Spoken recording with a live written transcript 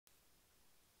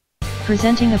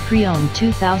Presenting a pre-owned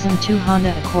 2002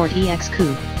 Honda Accord EX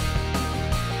Coupe.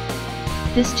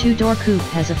 This two-door coupe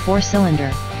has a 4-cylinder,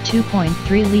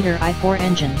 2.3-liter i4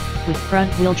 engine, with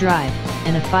front-wheel drive,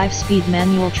 and a 5-speed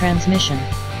manual transmission.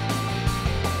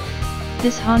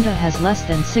 This Honda has less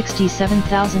than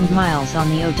 67,000 miles on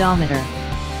the odometer.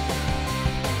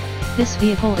 This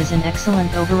vehicle is in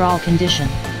excellent overall condition.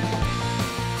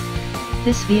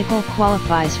 This vehicle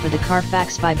qualifies for the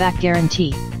Carfax buyback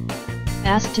guarantee.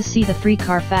 Ask to see the free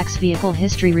Carfax Vehicle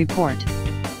History Report.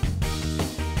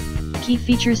 Key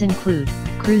features include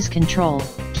cruise control,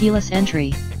 keyless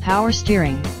entry, power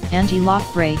steering,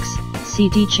 anti-lock brakes,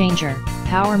 CD changer,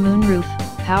 power moonroof,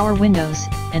 power windows,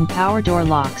 and power door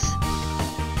locks.